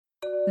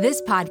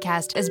This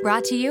podcast is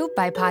brought to you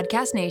by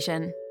Podcast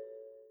Nation.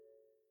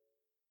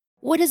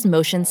 What does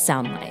motion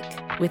sound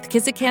like? With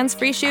Kizik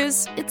hands-free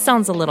shoes, it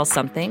sounds a little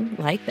something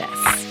like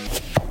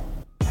this.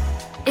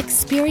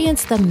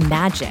 Experience the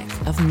magic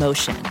of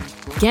motion.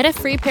 Get a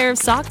free pair of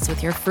socks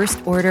with your first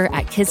order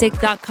at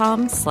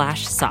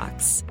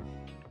kizik.com/socks.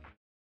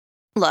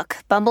 Look,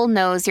 Bumble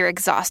knows you're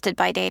exhausted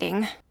by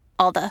dating.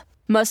 All the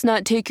must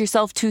not take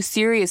yourself too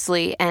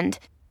seriously and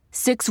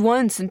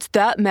 6'1" since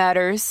that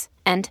matters.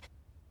 And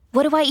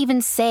what do I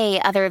even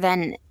say other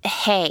than,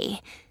 hey?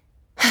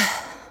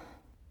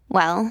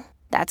 Well,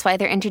 that's why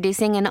they're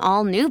introducing an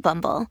all-new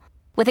Bumble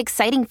with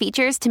exciting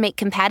features to make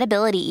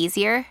compatibility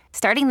easier,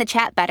 starting the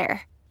chat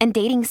better, and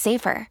dating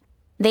safer.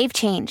 They've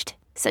changed,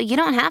 so you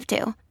don't have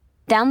to.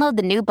 Download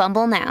the new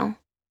Bumble now.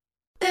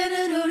 And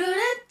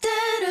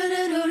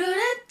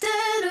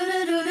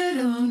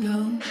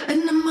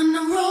I'm on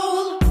a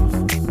roll.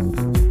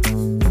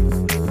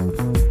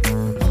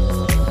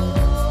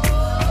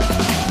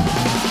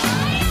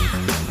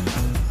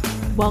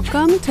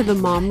 Welcome to the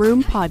Mom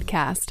Room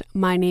Podcast.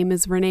 My name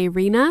is Renee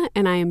Rena,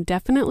 and I am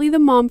definitely the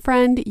mom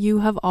friend you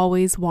have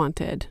always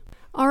wanted.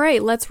 All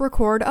right, let's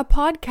record a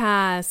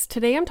podcast.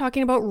 Today I'm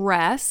talking about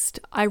rest.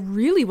 I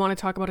really want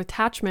to talk about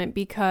attachment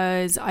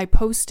because I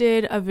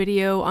posted a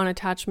video on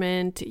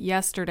attachment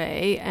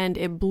yesterday and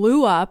it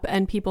blew up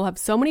and people have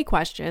so many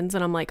questions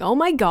and I'm like, oh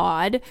my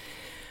God.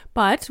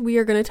 But we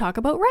are going to talk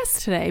about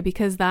rest today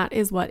because that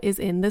is what is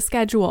in the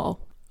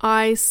schedule.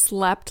 I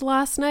slept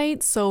last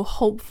night, so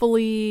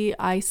hopefully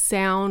I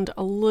sound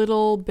a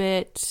little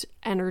bit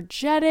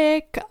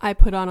energetic. I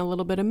put on a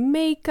little bit of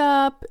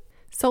makeup.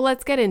 So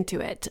let's get into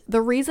it.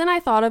 The reason I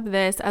thought of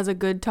this as a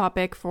good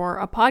topic for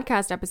a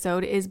podcast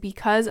episode is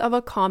because of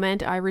a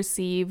comment I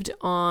received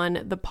on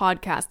the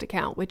podcast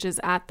account, which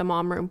is at the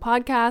Mom Room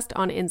Podcast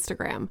on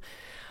Instagram.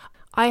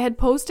 I had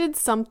posted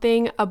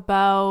something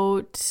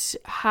about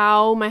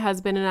how my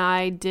husband and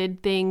I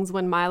did things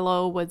when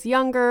Milo was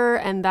younger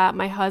and that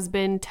my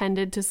husband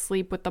tended to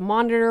sleep with the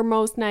monitor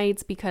most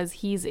nights because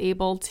he's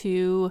able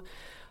to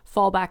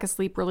fall back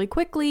asleep really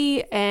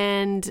quickly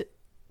and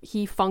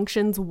he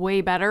functions way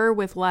better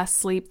with less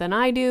sleep than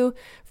I do.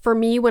 For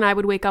me, when I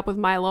would wake up with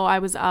Milo, I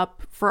was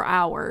up for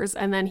hours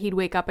and then he'd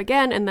wake up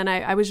again and then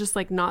I was just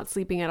like not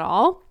sleeping at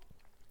all.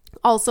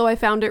 Also, I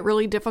found it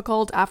really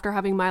difficult after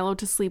having Milo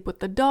to sleep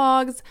with the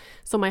dogs.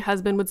 So my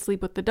husband would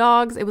sleep with the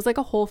dogs. It was like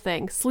a whole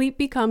thing. Sleep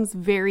becomes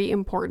very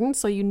important.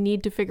 So you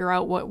need to figure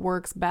out what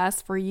works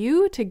best for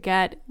you to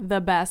get the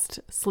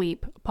best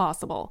sleep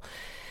possible.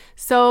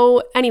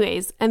 So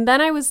anyways, and then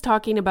I was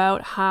talking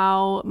about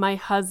how my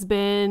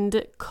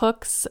husband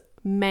cooks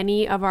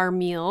many of our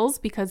meals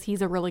because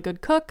he's a really good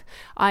cook.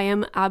 I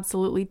am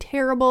absolutely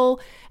terrible.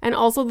 And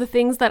also the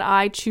things that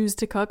I choose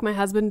to cook, my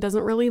husband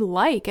doesn't really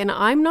like. And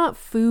I'm not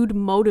food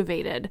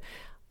motivated.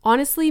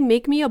 Honestly,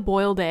 make me a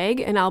boiled egg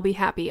and I'll be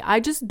happy. I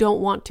just don't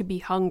want to be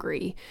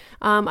hungry.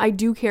 I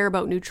do care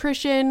about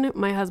nutrition.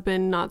 My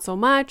husband, not so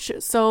much.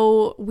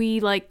 So we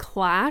like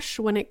clash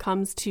when it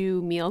comes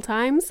to meal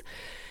times.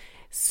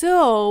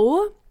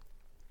 So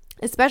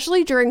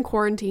especially during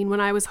quarantine,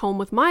 when I was home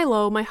with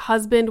Milo, my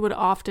husband would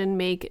often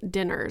make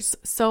dinners.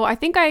 So I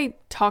think I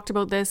talked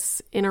about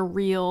this in a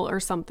reel or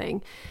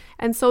something.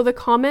 And so the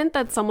comment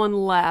that someone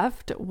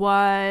left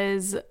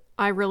was,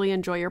 I really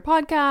enjoy your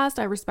podcast.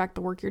 I respect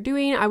the work you're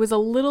doing. I was a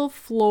little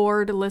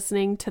floored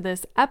listening to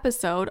this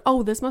episode.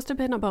 Oh, this must have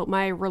been about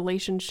my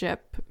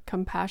relationship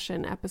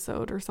compassion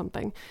episode or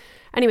something.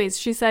 Anyways,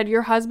 she said,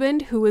 your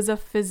husband, who is a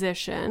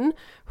physician,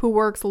 who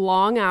works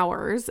long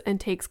hours and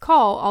takes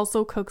call,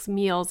 also cooks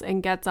meals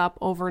and gets up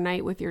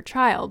overnight with your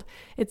child.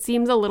 It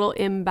seems a little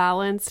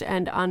imbalanced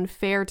and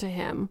unfair to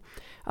him.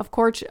 Of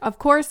course,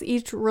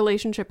 each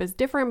relationship is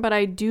different, but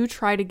I do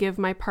try to give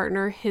my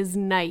partner his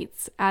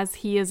nights as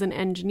he is an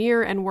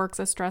engineer and works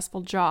a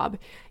stressful job,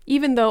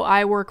 even though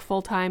I work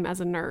full-time as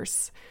a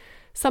nurse.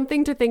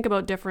 Something to think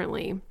about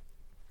differently.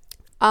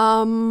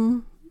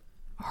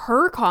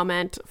 Her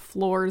comment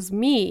floors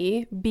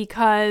me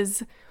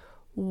because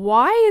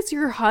why is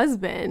your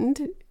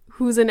husband,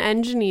 who's an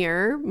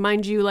engineer,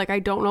 mind you, like I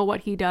don't know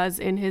what he does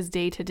in his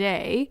day to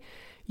day,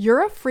 you're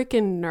a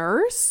freaking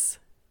nurse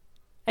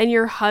and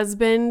your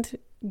husband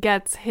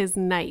gets his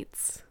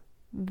nights.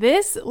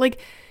 This, like,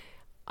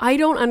 I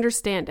don't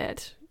understand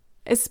it.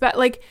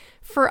 Like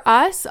for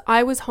us,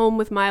 I was home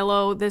with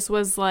Milo. This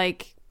was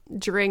like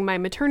during my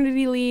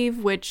maternity leave,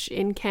 which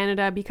in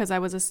Canada, because I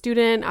was a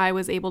student, I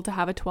was able to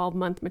have a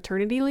 12-month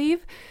maternity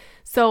leave.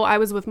 So I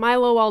was with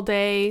Milo all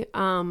day,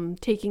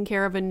 taking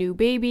care of a new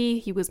baby.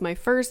 He was my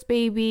first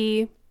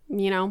baby,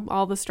 you know,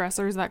 all the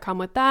stressors that come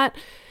with that.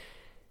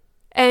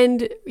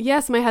 And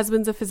yes, my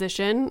husband's a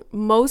physician.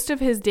 Most of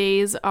his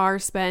days are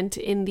spent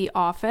in the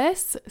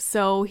office.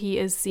 So he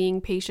is seeing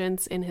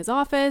patients in his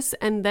office.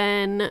 And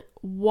then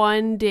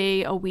one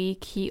day a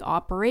week he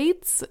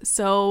operates.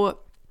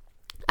 So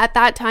at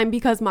that time,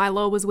 because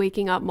Milo was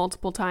waking up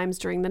multiple times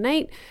during the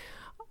night,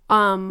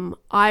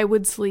 I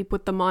would sleep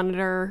with the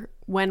monitor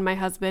when my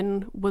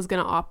husband was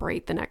going to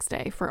operate the next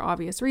day for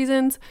obvious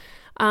reasons.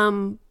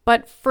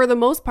 But for the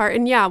most part,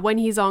 and yeah, when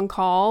he's on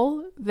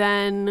call,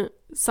 then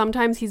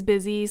sometimes he's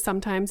busy,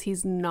 sometimes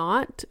he's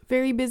not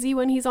very busy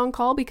when he's on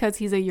call because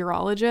he's a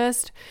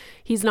urologist.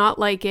 He's not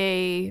like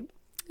an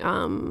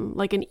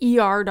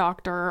ER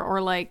doctor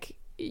or like,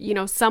 you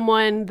know,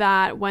 someone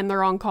that when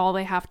they're on call,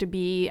 they have to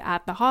be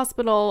at the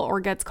hospital or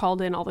gets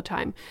called in all the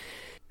time.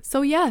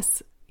 So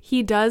yes,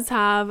 he does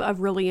have a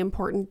really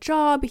important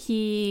job.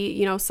 He,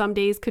 you know, some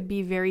days could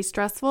be very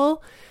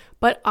stressful,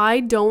 but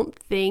I don't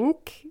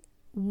think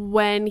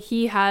when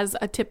he has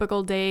a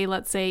typical day,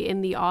 let's say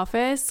in the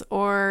office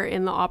or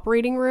in the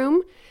operating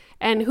room,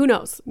 and who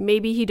knows,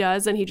 maybe he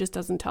does and he just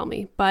doesn't tell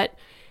me, but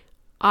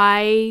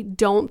I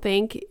don't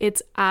think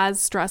it's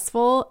as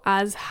stressful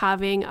as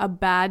having a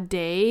bad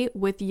day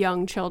with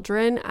young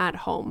children at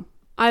home.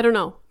 I don't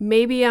know,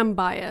 maybe I'm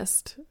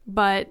biased,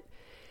 but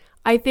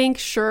I think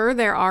sure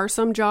there are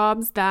some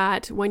jobs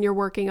that when you're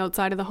working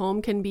outside of the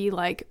home can be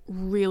like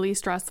really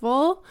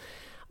stressful.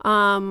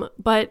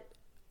 But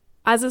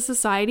as a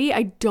society,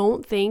 I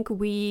don't think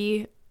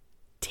we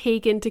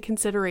take into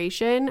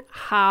consideration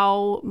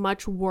how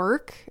much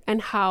work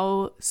and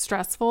how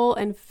stressful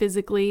and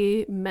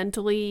physically,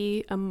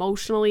 mentally,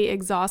 emotionally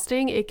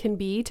exhausting it can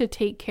be to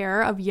take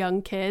care of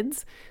young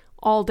kids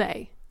all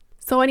day.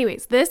 So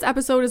anyways, this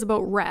episode is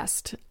about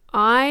rest.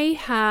 I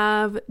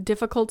have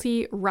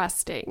difficulty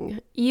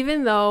resting.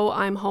 Even though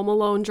I'm home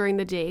alone during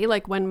the day,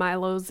 like when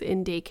Milo's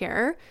in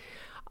daycare,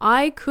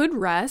 I could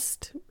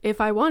rest if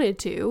I wanted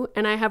to,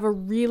 and I have a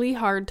really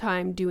hard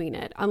time doing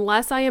it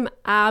unless I am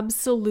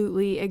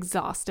absolutely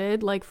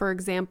exhausted. Like for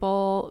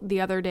example,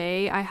 the other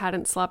day I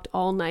hadn't slept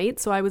all night,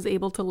 so I was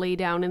able to lay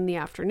down in the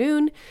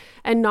afternoon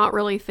and not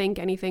really think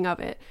anything of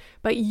it.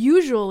 But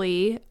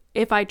usually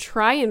if I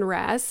try and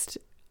rest,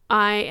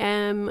 I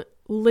am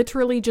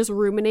literally just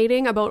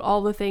ruminating about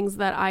all the things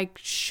that I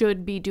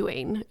should be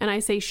doing. And I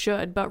say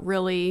should, but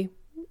really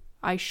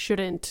I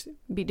shouldn't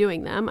be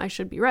doing them. I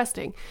should be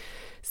resting.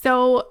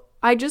 So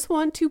I just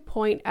want to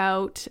point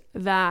out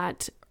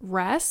that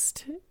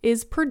rest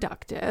is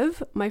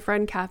productive. My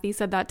friend Kathy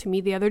said that to me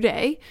the other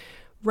day.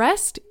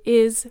 Rest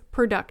is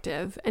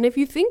productive. And if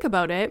you think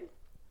about it,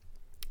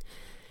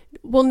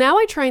 well, now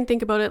I try and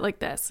think about it like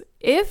this.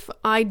 If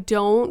I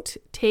don't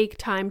take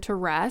time to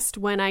rest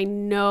when I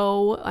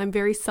know I'm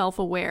very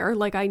self-aware,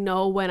 like I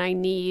know when I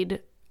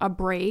need a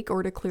break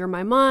or to clear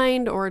my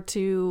mind or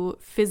to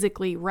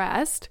physically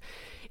rest,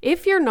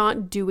 if you're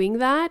not doing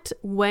that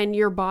when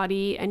your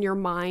body and your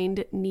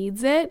mind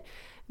needs it,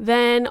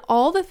 then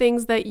all the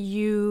things that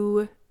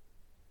you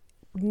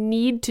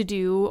need to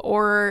do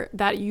or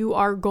that you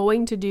are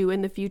going to do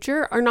in the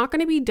future are not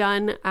going to be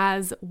done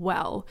as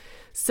well.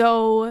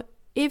 So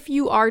if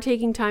you are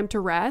taking time to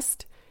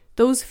rest,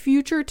 those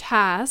future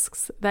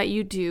tasks that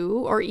you do,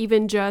 or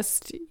even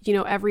just, you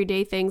know,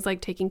 everyday things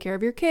like taking care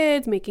of your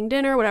kids, making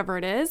dinner, whatever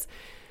it is,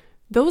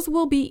 those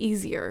will be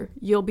easier.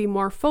 You'll be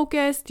more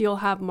focused, you'll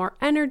have more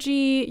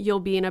energy, you'll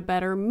be in a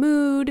better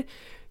mood,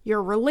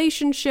 your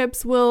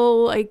relationships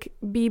will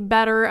be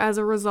better as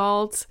a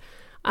result,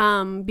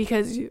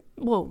 because,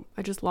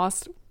 I just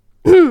lost.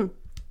 Oh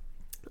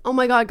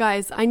my God,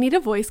 guys, I need a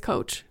voice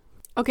coach.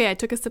 Okay, I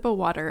took a sip of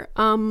water.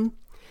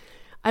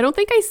 I don't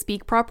think I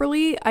speak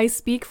properly. I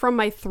speak from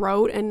my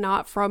throat and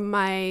not from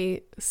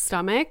my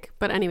stomach.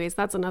 But anyways,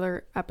 that's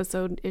another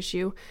episode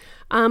issue.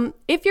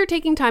 If you're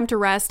taking time to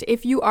rest,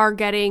 if you are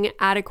getting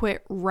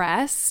adequate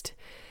rest,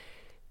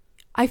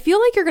 I feel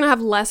like you're going to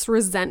have less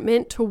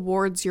resentment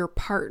towards your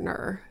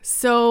partner.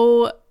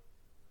 So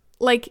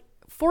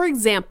for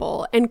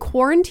example, and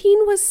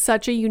quarantine was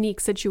such a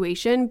unique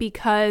situation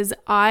because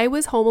I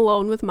was home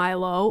alone with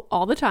Milo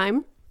all the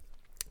time.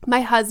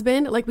 My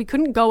husband, we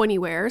couldn't go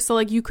anywhere. So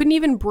you couldn't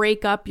even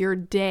break up your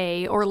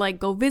day or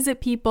go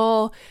visit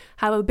people,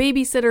 have a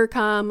babysitter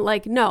come.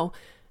 No,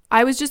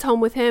 I was just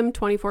home with him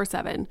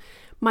 24/7.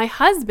 My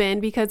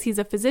husband, because he's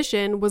a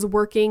physician, was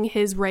working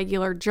his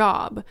regular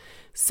job.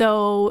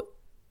 So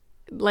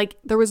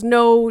there was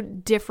no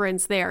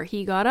difference there.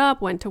 He got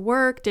up, went to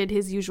work, did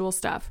his usual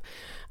stuff.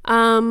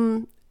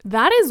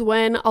 That is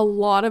when a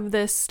lot of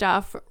this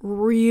stuff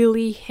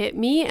really hit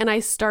me. And I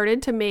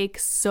started to make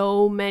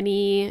so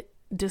many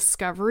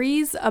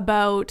discoveries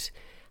about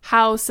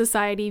how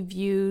society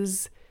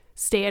views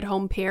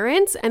stay-at-home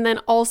parents, and then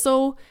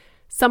also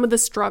some of the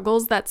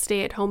struggles that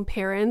stay-at-home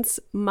parents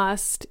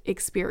must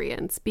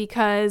experience.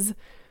 Because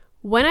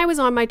when I was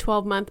on my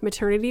 12-month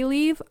maternity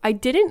leave, I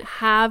didn't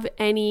have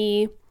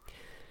any,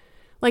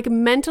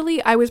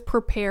 mentally, I was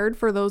prepared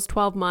for those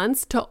 12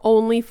 months to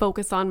only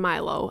focus on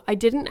Milo. I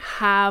didn't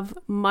have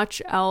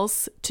much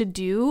else to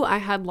do. I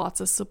had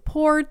lots of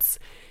supports.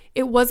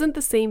 It wasn't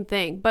the same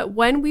thing. But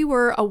when we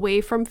were away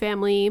from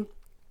family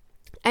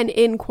and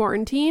in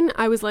quarantine,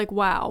 I was like,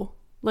 wow,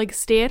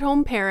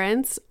 stay-at-home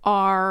parents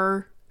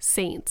are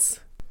saints.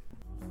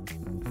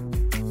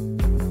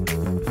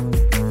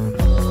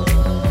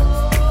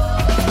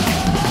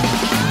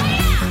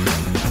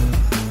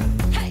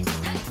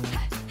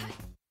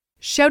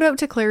 Shout out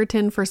to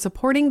Claritin for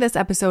supporting this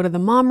episode of the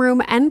Mom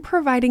Room and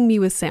providing me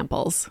with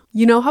samples.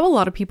 You know how a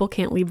lot of people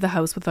can't leave the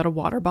house without a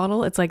water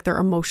bottle? It's like their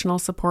emotional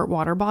support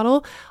water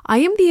bottle. I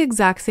am the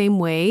exact same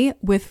way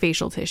with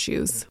facial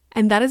tissues.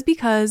 And that is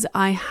because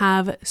I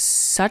have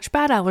such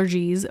bad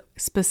allergies,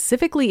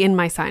 specifically in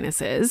my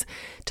sinuses,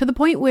 to the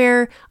point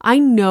where I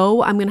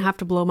know I'm going to have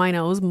to blow my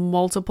nose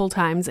multiple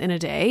times in a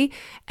day,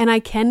 and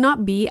I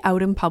cannot be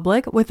out in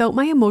public without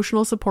my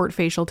emotional support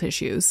facial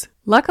tissues.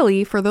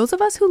 Luckily, for those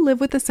of us who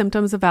live with the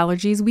symptoms of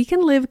allergies, we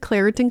can live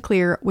Claritin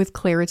Clear with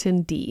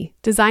Claritin D.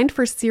 Designed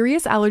for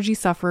serious allergy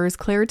sufferers,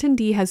 Claritin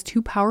D has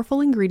 2 powerful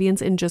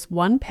ingredients in just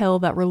one pill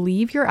that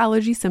relieve your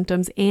allergy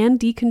symptoms and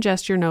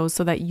decongest your nose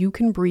so that you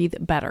can breathe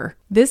better.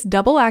 This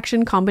double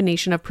action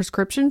combination of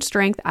prescription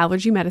strength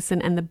allergy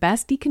medicine and the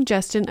best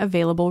decongestant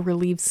available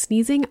relieves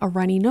sneezing, a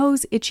runny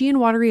nose, itchy and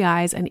watery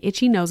eyes, an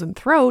itchy nose and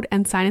throat,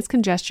 and sinus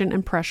congestion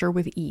and pressure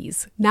with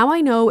ease. Now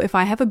I know if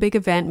I have a big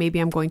event, maybe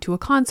I'm going to a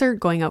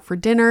concert, going out for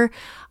dinner,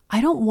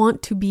 I don't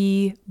want to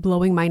be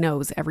blowing my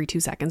nose every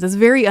 2 seconds. It's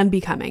very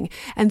unbecoming.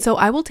 And so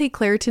I will take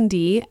Claritin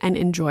D and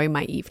enjoy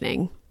my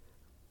evening.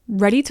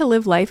 Ready to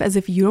live life as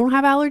if you don't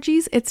have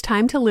allergies? It's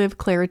time to live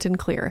Claritin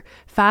Clear.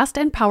 Fast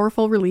and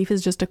powerful relief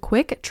is just a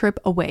quick trip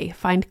away.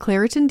 Find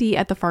Claritin D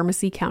at the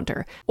pharmacy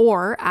counter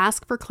or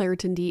ask for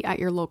Claritin D at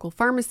your local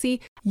pharmacy.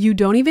 You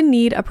don't even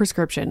need a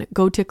prescription.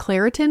 Go to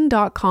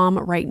Claritin.com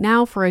right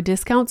now for a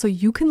discount so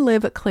you can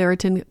live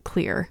Claritin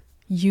Clear.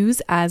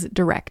 Use as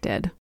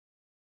directed.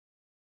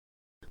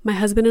 My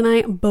husband and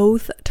I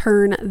both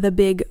turn the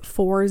big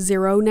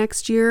 40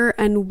 next year,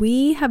 and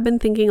we have been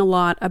thinking a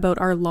lot about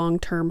our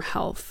long-term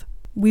health.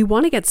 We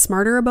want to get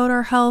smarter about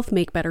our health,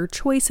 make better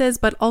choices,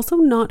 but also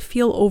not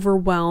feel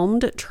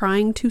overwhelmed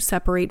trying to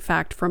separate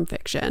fact from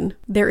fiction.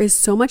 There is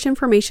so much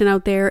information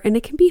out there, and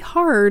it can be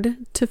hard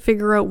to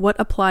figure out what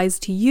applies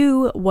to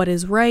you, what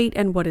is right,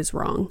 and what is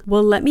wrong.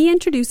 Well, let me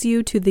introduce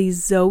you to the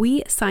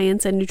Zoe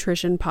Science and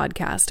Nutrition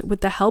podcast.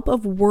 With the help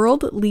of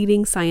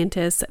world-leading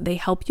scientists, they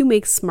help you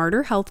make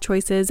smarter health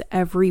choices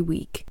every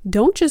week.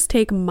 Don't just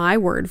take my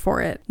word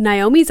for it.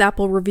 Naomi's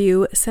Apple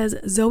review says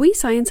Zoe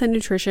Science and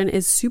Nutrition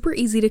is super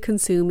easy to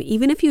consume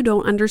even if you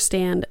don't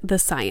understand the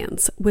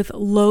science, with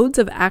loads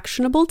of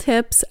actionable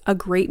tips, a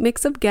great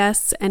mix of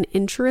guests, and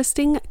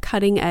interesting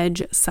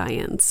cutting-edge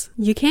science.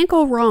 You can't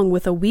go wrong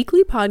with a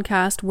weekly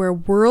podcast where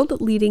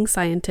world-leading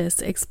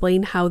scientists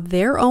explain how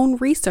their own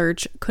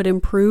research could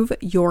improve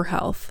your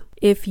health.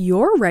 If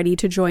you're ready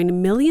to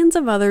join millions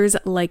of others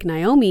like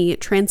Naomi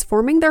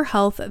transforming their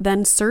health,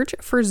 then search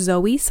for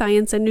Zoe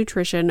Science and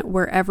Nutrition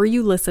wherever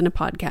you listen to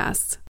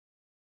podcasts.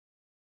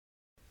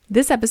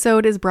 This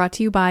episode is brought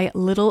to you by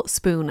Little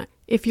Spoon.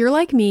 If you're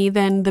like me,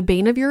 then the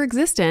bane of your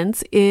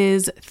existence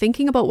is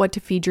thinking about what to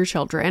feed your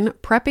children,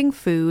 prepping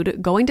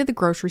food, going to the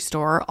grocery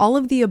store, all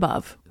of the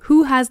above.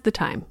 Who has the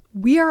time?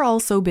 We are all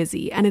so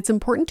busy, and it's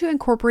important to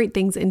incorporate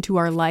things into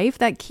our life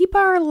that keep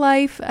our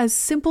life as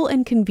simple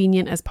and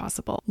convenient as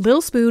possible.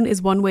 Little Spoon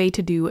is one way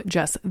to do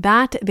just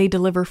that. They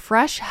deliver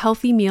fresh,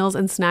 healthy meals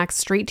and snacks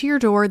straight to your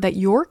door that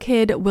your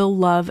kid will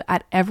love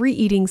at every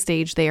eating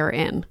stage they are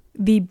in.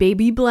 The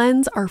baby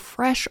blends are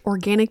fresh,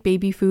 organic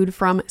baby food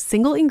from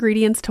single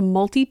ingredients to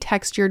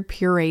multi-textured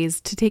purees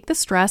to take the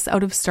stress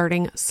out of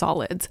starting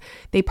solids.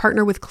 They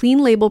partner with Clean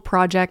Label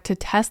Project to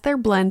test their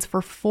blends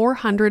for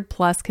 400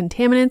 plus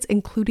contaminants,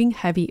 including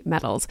heavy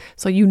metals,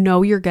 so you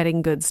know you're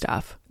getting good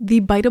stuff.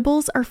 The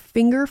Biteables are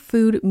finger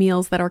food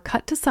meals that are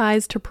cut to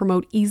size to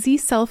promote easy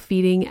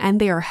self-feeding, and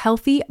they are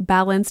healthy,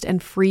 balanced,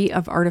 and free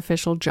of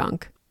artificial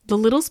junk. The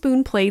Little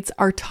Spoon plates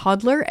are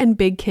toddler and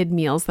big kid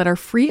meals that are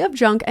free of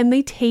junk, and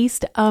they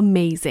taste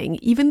amazing.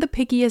 Even the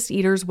pickiest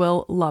eaters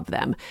will love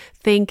them.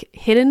 Think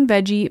hidden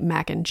veggie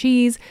mac and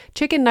cheese,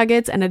 chicken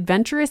nuggets, and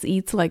adventurous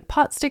eats like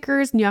pot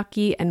stickers,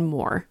 gnocchi, and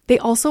more. They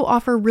also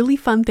offer really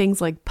fun things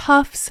like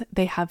puffs.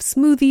 They have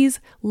smoothies,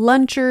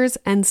 lunchers,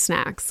 and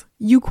snacks.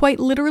 You quite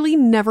literally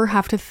never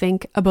have to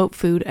think about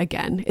food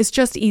again. It's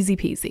just easy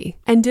peasy.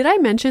 And did I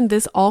mention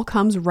this all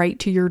comes right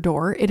to your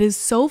door? It is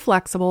so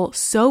flexible,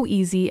 so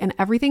easy, and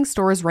everything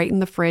stores right in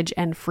the fridge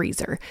and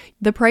freezer.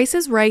 The price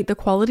is right, the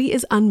quality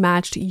is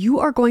unmatched. You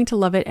are going to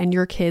love it, and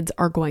your kids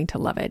are going to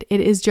love it. It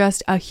is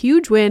just a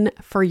huge win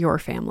for your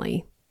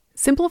family.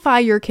 Simplify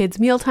your kids'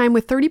 mealtime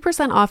with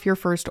 30% off your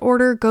first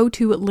order. Go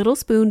to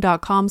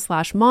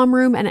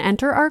littlespoon.com/momroom and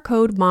enter our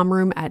code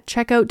momroom at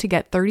checkout to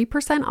get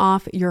 30%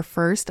 off your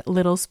first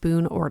Little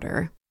Spoon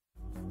order.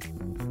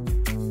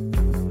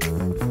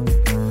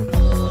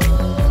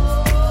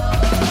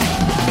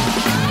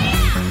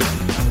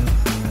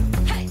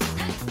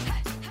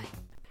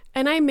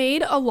 And I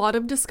made a lot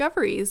of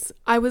discoveries.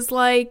 I was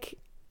like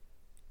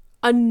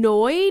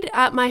annoyed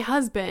at my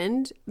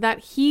husband that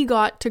he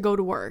got to go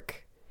to work.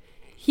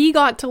 He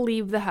got to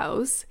leave the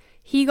house.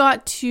 He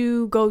got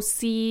to go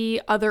see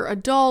other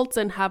adults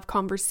and have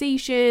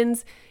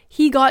conversations.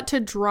 He got to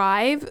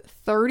drive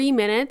 30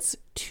 minutes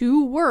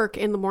to work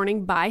in the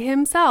morning by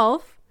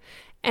himself.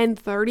 And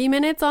 30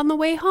 minutes on the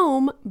way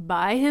home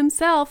by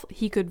himself,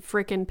 he could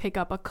frickin' pick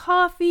up a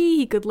coffee,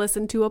 he could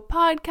listen to a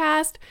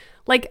podcast.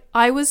 Like,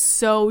 I was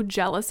so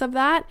jealous of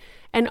that.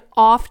 And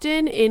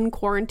often in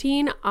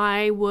quarantine,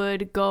 I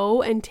would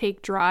go and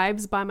take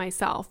drives by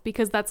myself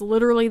because that's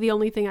literally the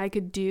only thing I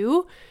could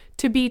do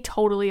to be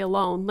totally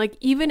alone. Like,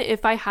 even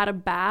if I had a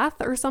bath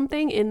or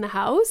something in the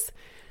house,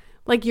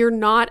 like, you're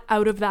not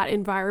out of that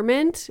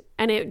environment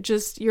and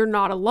you're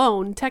not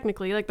alone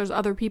technically. Like, there's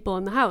other people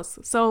in the house.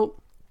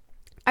 So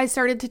I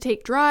started to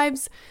take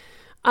drives.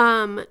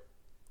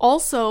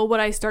 Also, what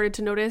I started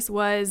to notice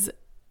was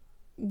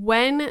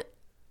when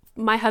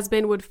my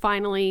husband would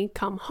finally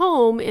come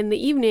home in the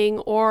evening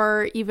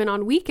or even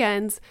on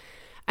weekends,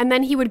 and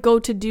then he would go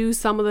to do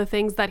some of the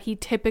things that he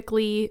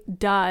typically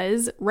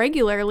does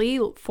regularly.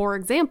 For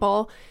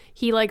example,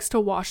 he likes to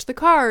wash the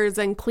cars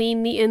and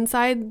clean the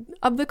inside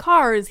of the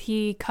cars.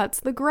 He cuts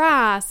the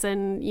grass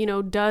and,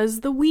 does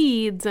the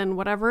weeds and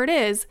whatever it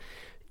is.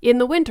 In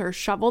the winter,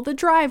 shovel the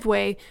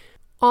driveway.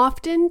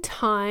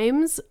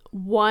 Oftentimes,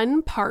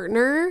 one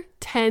partner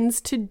tends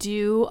to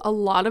do a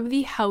lot of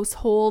the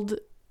household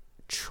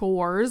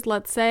chores,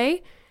 let's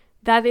say,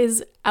 that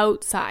is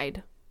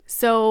outside.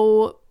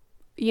 So,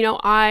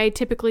 I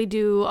typically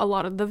do a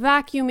lot of the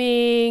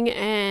vacuuming,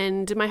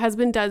 and my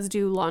husband does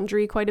do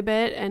laundry quite a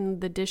bit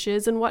and the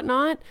dishes and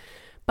whatnot.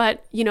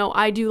 But,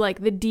 I do like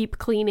the deep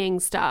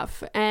cleaning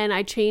stuff, and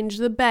I change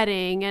the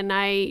bedding, and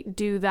I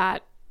do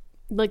that,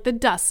 like the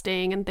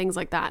dusting and things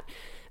like that.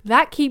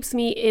 That keeps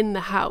me in the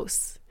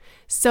house.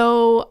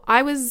 So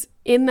I was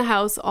in the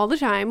house all the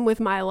time with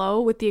Milo,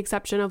 with the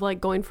exception of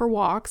like going for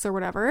walks or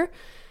whatever.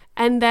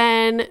 And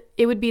then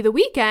it would be the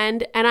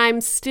weekend and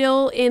I'm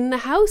still in the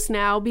house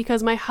now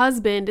because my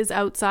husband is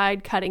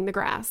outside cutting the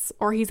grass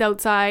or he's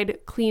outside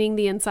cleaning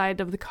the inside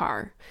of the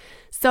car.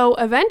 So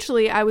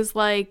eventually I was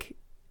like,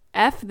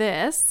 F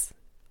this.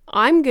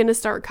 I'm going to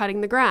start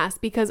cutting the grass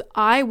because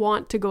I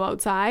want to go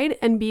outside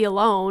and be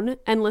alone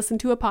and listen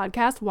to a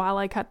podcast while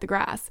I cut the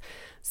grass.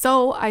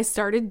 So I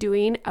started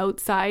doing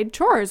outside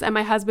chores and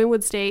my husband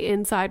would stay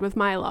inside with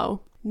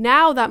Milo.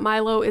 Now that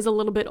Milo is a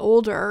little bit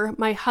older,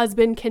 my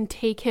husband can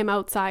take him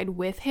outside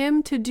with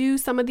him to do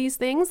some of these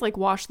things like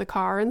wash the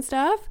car and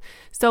stuff.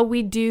 So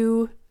we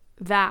do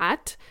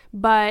that.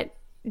 But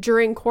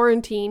during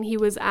quarantine, he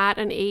was at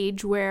an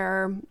age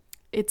where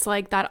it's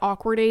like that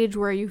awkward age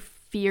where you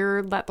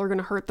fear that they're going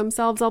to hurt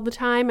themselves all the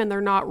time and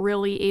they're not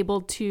really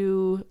able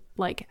to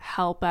like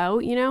help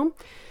out,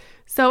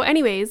 So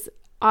anyways,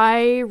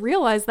 I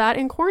realized that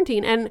in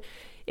quarantine. And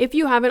if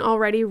you haven't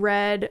already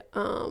read,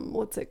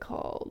 what's it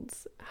called?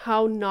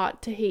 How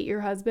Not to Hate Your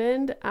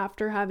Husband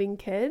After Having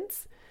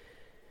Kids.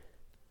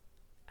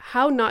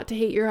 How Not to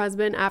Hate Your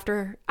Husband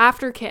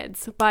After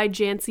Kids by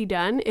Jancy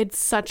Dunn. It's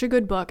such a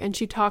good book. And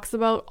she talks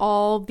about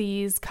all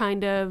these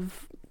kind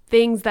of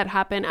things that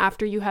happen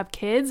after you have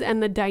kids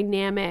and the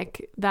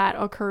dynamic that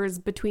occurs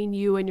between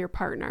you and your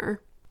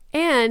partner.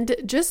 And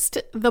just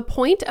the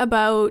point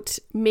about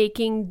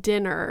making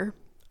dinner.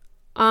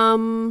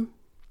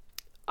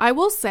 I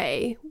will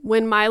say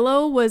when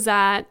Milo was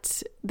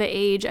at the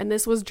age, and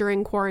this was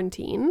during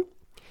quarantine,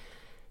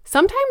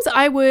 sometimes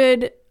I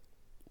would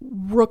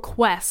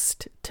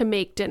request to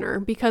make dinner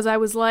because I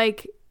was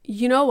like,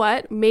 you know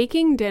what?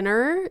 Making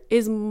dinner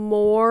is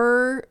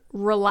more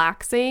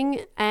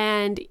relaxing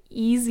and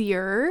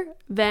easier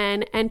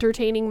than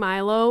entertaining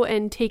Milo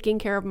and taking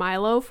care of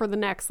Milo for the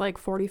next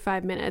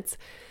 45 minutes.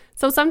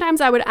 So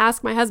sometimes I would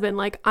ask my husband,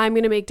 I'm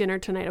going to make dinner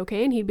tonight,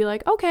 okay? And he'd be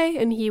like, okay.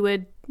 And he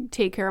would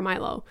take care of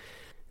Milo.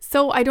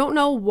 So I don't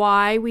know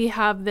why we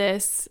have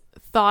this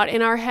thought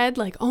in our head,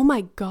 oh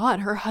my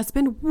God, her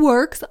husband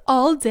works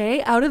all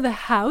day out of the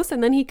house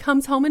and then he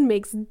comes home and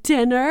makes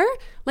dinner.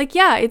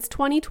 Yeah, it's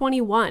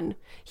 2021.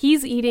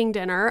 He's eating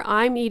dinner.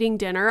 I'm eating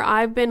dinner.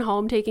 I've been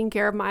home taking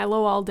care of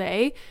Milo all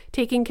day,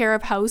 taking care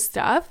of house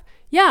stuff.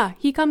 Yeah,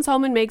 he comes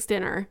home and makes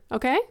dinner.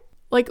 Okay?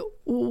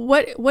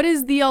 What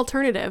is the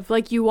alternative?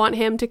 You want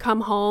him to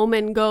come home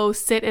and go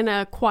sit in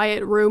a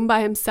quiet room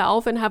by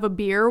himself and have a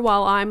beer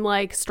while I'm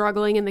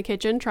struggling in the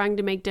kitchen trying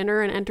to make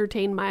dinner and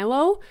entertain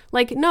Milo?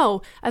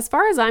 No. As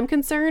far as I'm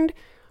concerned,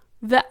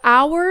 the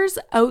hours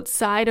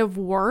outside of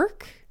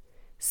work,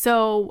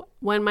 so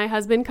when my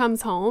husband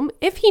comes home,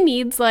 if he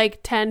needs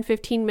 10,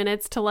 15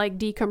 minutes to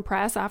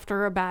decompress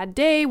after a bad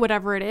day,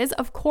 whatever it is,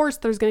 of course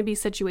there's going to be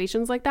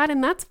situations like that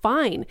and that's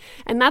fine.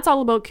 And that's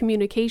all about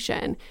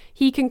communication.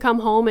 He can come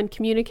home and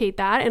communicate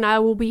that and I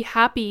will be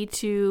happy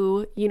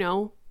to,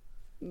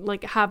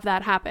 have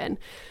that happen.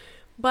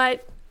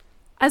 But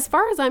as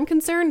far as I'm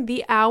concerned,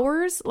 the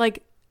hours,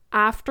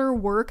 after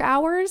work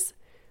hours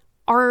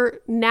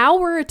now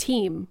we're a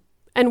team.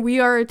 And we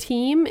are a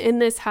team in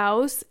this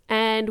house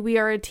and we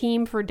are a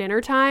team for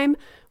dinner time.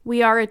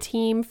 We are a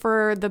team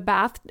for the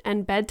bath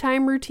and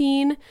bedtime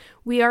routine.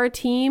 We are a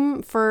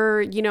team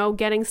for,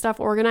 getting stuff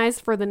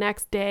organized for the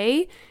next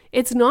day.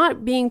 It's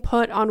not being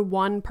put on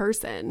one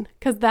person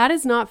because that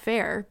is not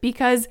fair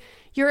because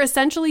you're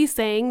essentially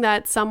saying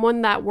that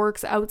someone that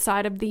works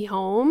outside of the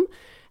home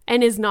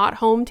and is not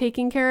home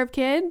taking care of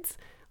kids,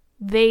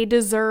 they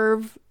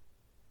deserve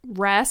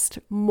rest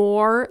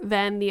more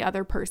than the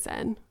other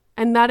person.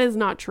 And that is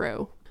not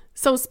true.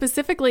 So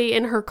specifically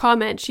in her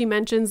comment, she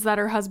mentions that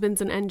her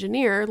husband's an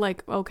engineer,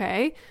 like,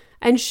 okay,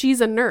 and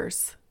she's a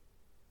nurse.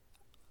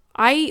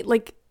 I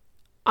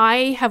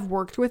have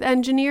worked with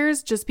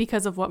engineers just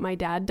because of what my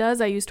dad does.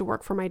 I used to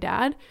work for my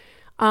dad.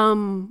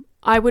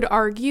 I would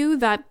argue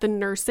that the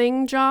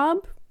nursing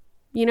job,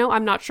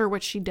 I'm not sure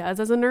what she does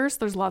as a nurse.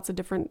 There's lots of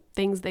different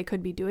things they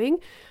could be doing.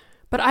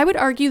 But I would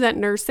argue that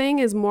nursing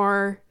is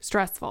more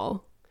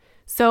stressful.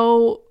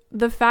 So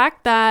the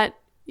fact that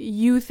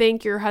you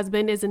think your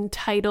husband is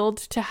entitled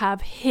to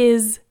have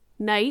his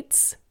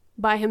nights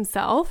by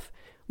himself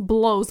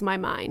blows my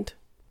mind.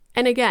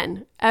 And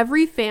again,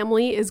 every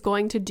family is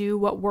going to do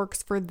what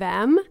works for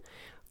them.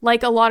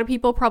 Like, a lot of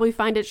people probably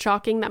find it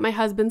shocking that my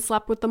husband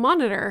slept with the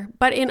monitor,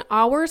 but in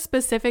our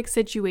specific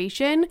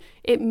situation,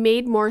 it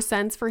made more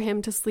sense for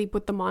him to sleep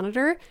with the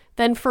monitor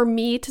than for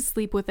me to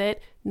sleep with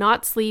it,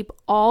 not sleep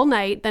all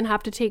night, then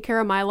have to take care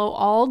of Milo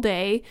all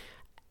day,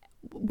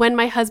 when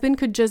my husband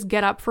could just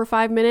get up for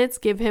 5 minutes,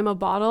 give him a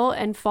bottle,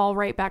 and fall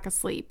right back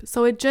asleep.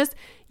 So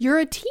you're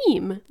a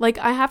team. Like,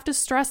 I have to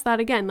stress that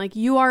again. Like,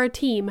 you are a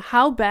team.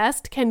 How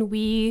best can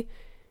we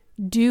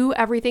do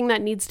everything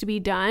that needs to be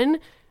done,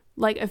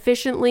 like,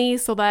 efficiently,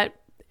 so that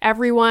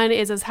everyone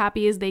is as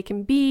happy as they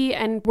can be,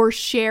 and we're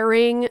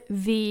sharing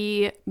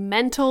the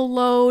mental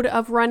load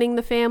of running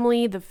the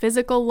family, the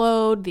physical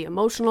load, the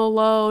emotional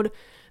load,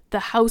 the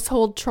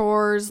household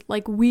chores.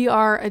 Like, we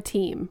are a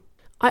team.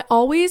 I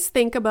always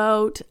think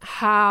about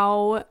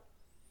how,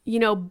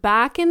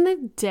 back in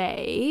the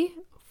day,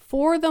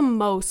 for the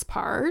most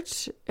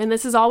part, and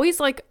this is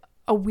always like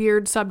a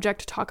weird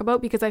subject to talk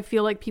about because I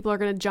feel like people are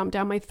going to jump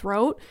down my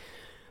throat,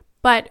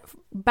 but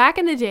back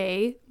in the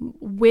day,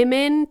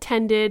 women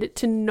tended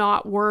to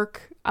not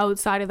work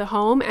outside of the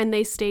home, and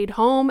they stayed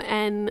home,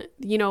 and,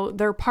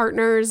 their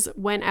partners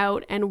went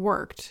out and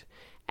worked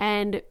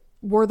and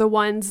were the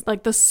ones,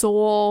 like, the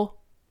sole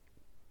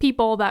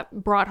people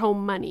that brought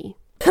home money.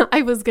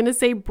 I was going to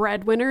say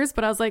breadwinners,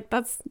 but I was like,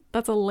 that's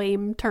a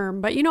lame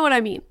term, but you know what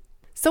I mean.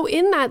 So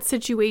in that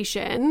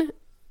situation,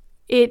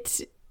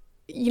 the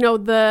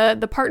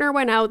partner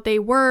went out, they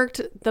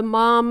worked, the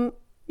mom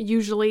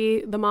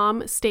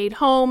stayed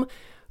home,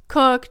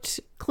 cooked,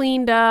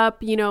 cleaned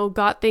up,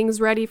 got things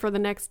ready for the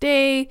next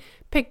day,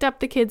 picked up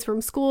the kids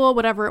from school,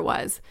 whatever it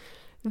was.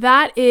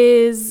 That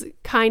is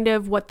kind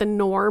of what the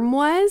norm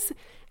was.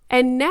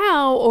 And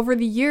now over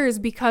the years,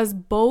 because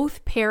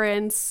both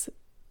parents,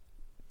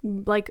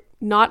 like,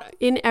 not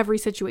in every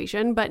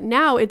situation, but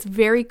now it's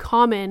very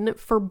common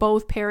for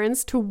both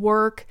parents to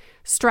work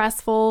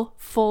stressful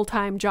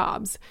full-time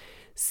jobs.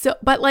 So,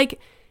 but like,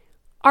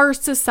 our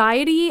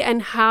society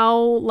and how,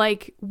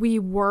 like, we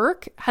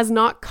work has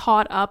not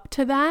caught up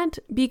to that,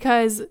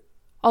 because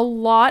a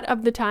lot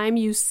of the time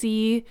you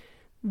see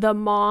the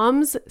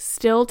moms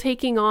still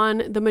taking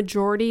on the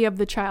majority of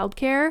the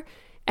childcare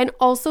and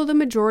also the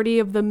majority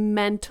of the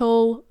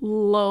mental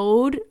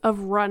load of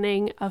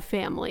running a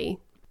family.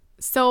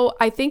 So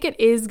I think it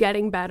is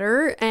getting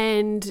better,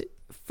 and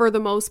for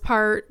the most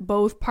part,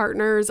 both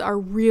partners are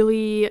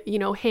really,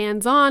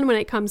 hands-on when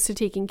it comes to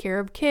taking care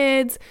of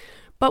kids.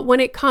 But when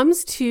it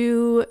comes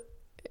to,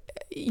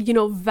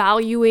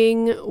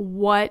 valuing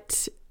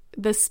what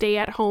the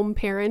stay-at-home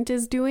parent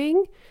is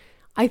doing,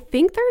 I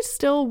think there's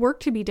still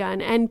work to be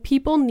done, and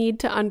people need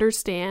to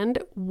understand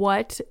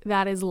what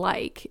that is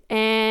like.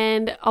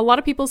 And a lot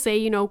of people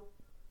say,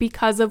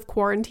 because of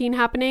quarantine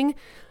happening,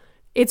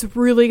 it's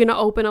really going to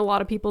open a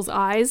lot of people's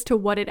eyes to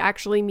what it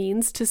actually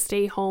means to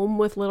stay home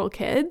with little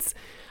kids.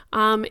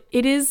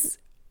 It is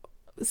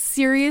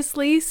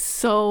seriously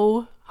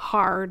so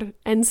hard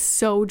and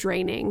so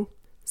draining.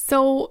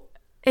 So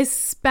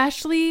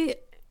especially,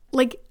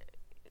 like,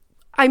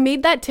 I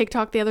made that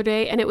TikTok the other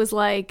day, and it was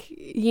like,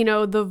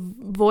 the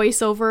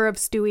voiceover of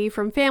Stewie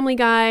from Family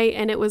Guy,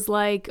 and it was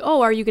like,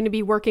 oh, are you going to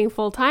be working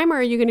full time, or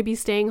are you going to be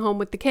staying home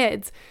with the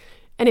kids?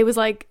 And it was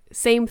like,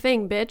 same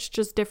thing, bitch,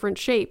 just different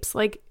shapes.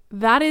 Like,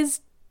 that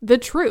is the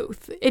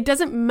truth. It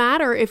doesn't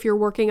matter if you're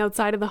working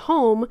outside of the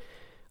home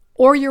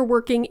or you're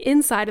working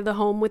inside of the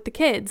home with the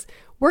kids.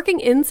 Working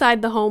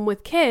inside the home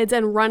with kids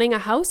and running a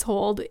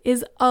household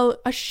is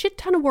a shit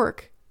ton of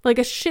work, like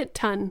a shit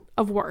ton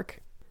of work.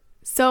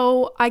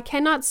 So I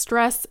cannot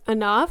stress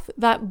enough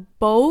that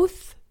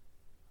both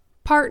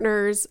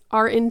partners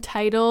are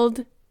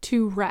entitled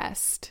to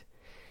rest,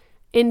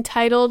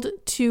 entitled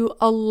to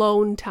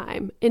alone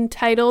time,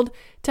 entitled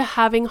to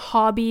having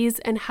hobbies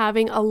and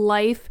having a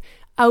life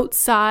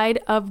outside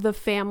of the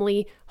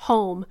family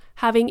home,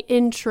 having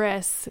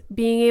interests,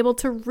 being able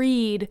to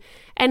read,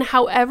 and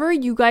however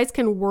you guys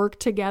can work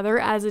together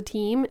as a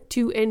team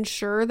to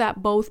ensure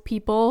that both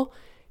people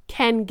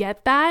can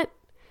get that,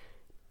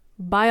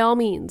 by all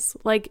means.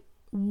 Like,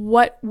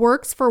 what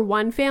works for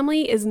one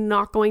family is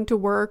not going to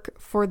work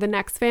for the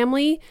next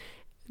family,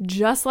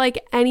 just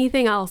like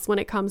anything else when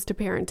it comes to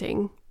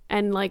parenting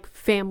and like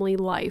family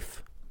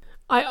life.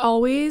 I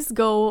always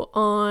go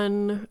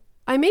on,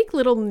 I make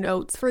little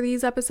notes for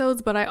these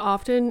episodes, but I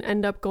often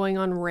end up going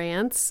on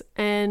rants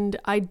and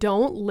I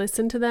don't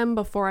listen to them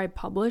before I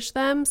publish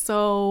them.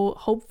 So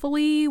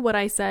hopefully what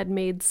I said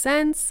made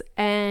sense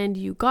and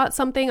you got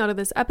something out of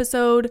this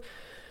episode.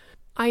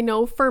 I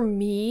know for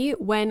me,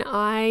 when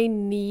I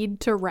need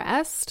to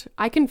rest,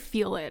 I can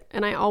feel it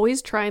and I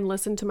always try and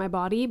listen to my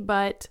body,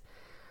 but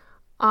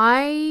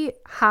I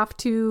have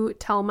to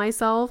tell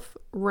myself,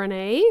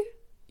 Renee,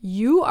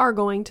 you are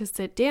going to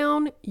sit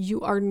down.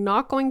 You are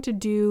not going to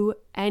do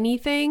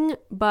anything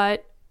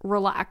but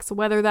relax,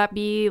 whether that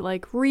be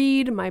like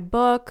read my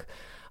book,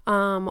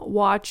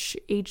 watch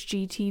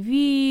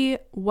HGTV,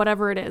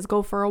 whatever it is,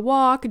 go for a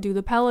walk, do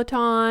the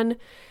Peloton.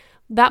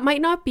 That might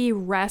not be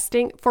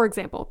resting. For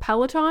example,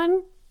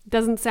 Peloton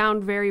doesn't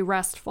sound very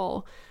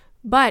restful,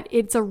 but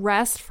it's a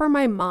rest for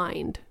my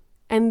mind.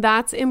 And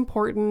that's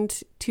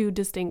important to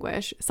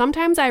distinguish.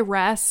 Sometimes I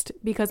rest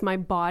because my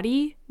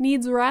body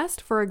needs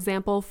rest. For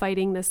example,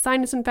 fighting this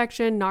sinus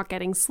infection, not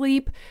getting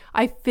sleep.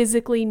 I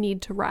physically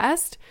need to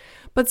rest.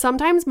 But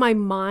sometimes my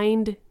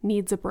mind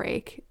needs a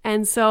break.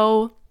 And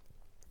so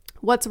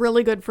what's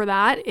really good for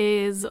that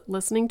is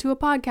listening to a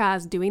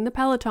podcast, doing the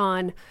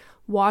Peloton,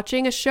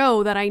 watching a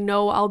show that I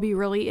know I'll be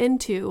really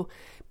into,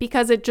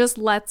 because it just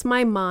lets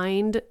my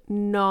mind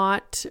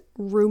not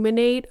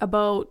ruminate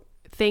about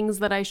things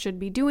that I should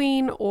be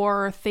doing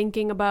or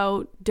thinking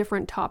about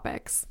different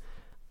topics.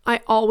 I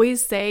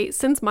always say,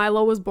 since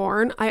Milo was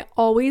born, I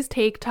always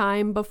take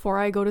time before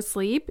I go to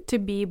sleep to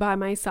be by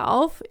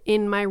myself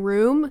in my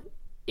room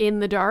in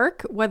the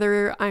dark,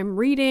 whether I'm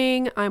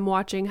reading, I'm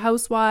watching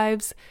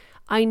Housewives.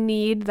 I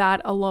need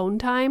that alone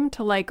time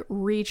to like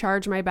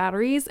recharge my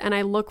batteries, and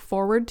I look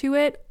forward to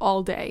it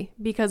all day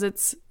because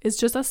it's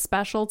just a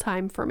special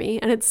time for me.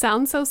 And it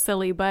sounds so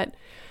silly, but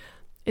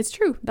it's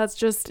true.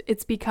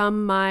 It's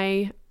become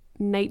my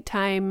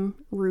nighttime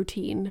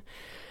routine.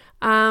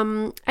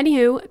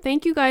 Anywho,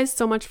 thank you guys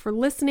so much for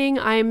listening.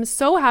 I'm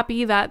so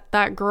happy that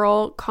that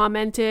girl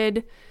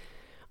commented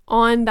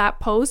on that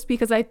post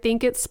because I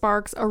think it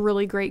sparks a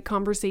really great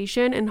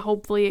conversation and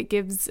hopefully it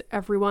gives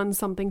everyone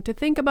something to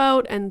think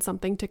about and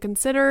something to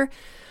consider.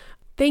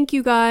 Thank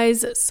you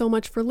guys so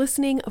much for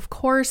listening. Of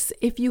course,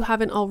 if you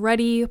haven't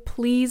already,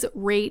 please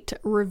rate,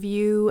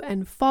 review,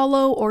 and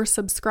follow or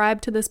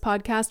subscribe to this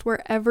podcast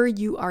wherever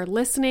you are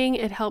listening.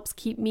 It helps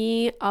keep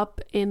me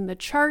up in the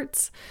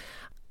charts.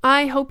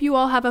 I hope you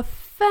all have a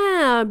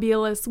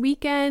fabulous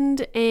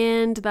weekend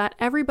and that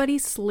everybody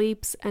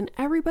sleeps and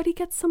everybody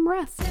gets some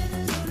rest.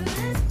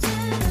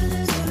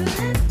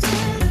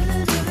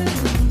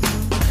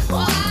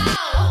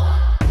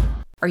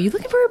 Are you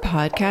looking for a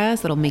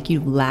podcast that'll make you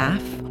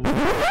laugh?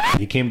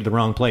 You came to the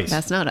wrong place.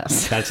 That's not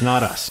us. That's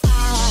not us.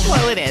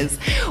 Well, it is.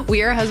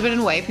 We are a husband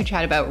and wife who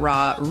chat about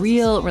raw,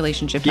 real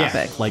relationship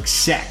topics. Like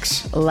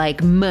sex.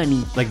 Like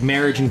money. Like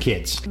marriage and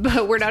kids.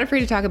 But we're not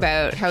afraid to talk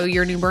about how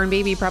your newborn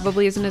baby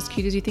probably isn't as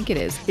cute as you think it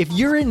is. If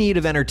you're in need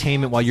of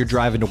entertainment while you're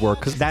driving to work,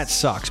 because that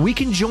sucks, we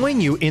can join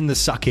you in the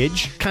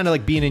suckage, kind of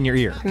like being in your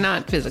ear.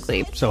 Not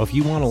physically. So if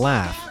you want to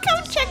laugh,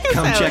 Come check us out.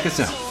 Come check us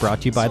out.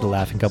 Brought to you by the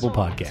Laughing Couple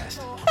Podcast.